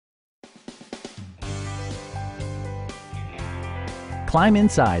climb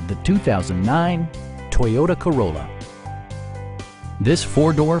inside the 2009 Toyota Corolla. This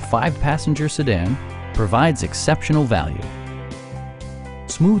four-door, five-passenger sedan provides exceptional value.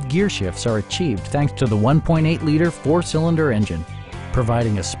 Smooth gear shifts are achieved thanks to the 1.8-liter four-cylinder engine,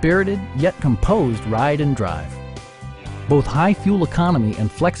 providing a spirited yet composed ride and drive. Both high fuel economy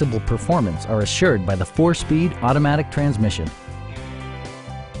and flexible performance are assured by the four-speed automatic transmission.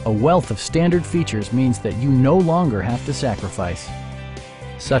 A wealth of standard features means that you no longer have to sacrifice,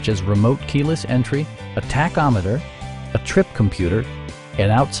 such as remote keyless entry, a tachometer, a trip computer, an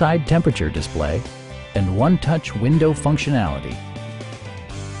outside temperature display, and one-touch window functionality.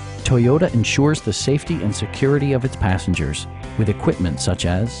 Toyota ensures the safety and security of its passengers with equipment such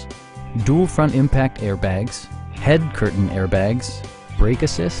as dual front impact airbags, head curtain airbags, brake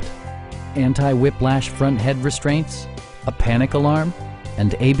assist, anti-whiplash front head restraints, a panic alarm,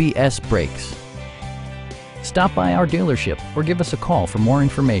 and ABS brakes. Stop by our dealership or give us a call for more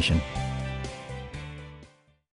information.